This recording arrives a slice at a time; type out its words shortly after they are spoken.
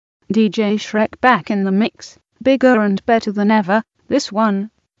DJ Shrek back in the mix, bigger and better than ever. This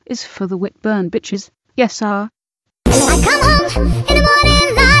one is for the Whitburn bitches. Yes, sir. I come home in the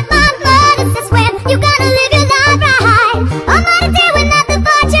morning like my blood is just when you gotta live your life right. I'm on a day without the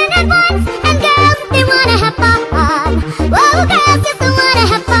fortune at once, and girls, they wanna have fun. Whoa, girls just wanna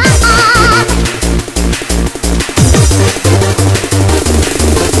have fun.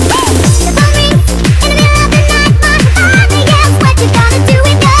 The phone rings in the middle of the night, mommy asks what you gonna do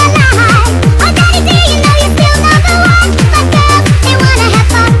with your life. Oh, daddy, do you know you're still number one? But girls, they wanna have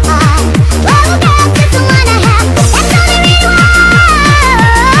fun. Whoa, girls just wanna have fun. That's only real one.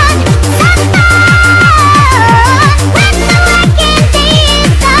 Some fun. When the working day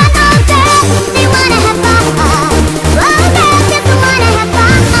is done, oh girls, they wanna have fun. Whoa, girls just wanna have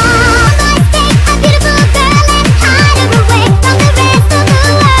fun. Might take a beautiful girl and hide her away from the rest of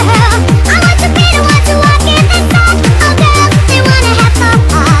the world. I want to be the one to walk in the sun. Oh girls, they wanna have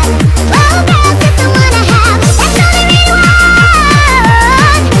fun. Whoa, girls just wanna have. That's only real one.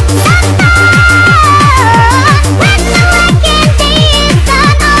 Some fun. When the working day is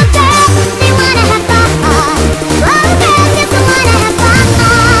done, oh girls, they wanna have fun. Whoa, girls just wanna have fun.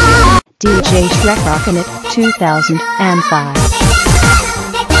 DJ Shrek rockin' it 2005.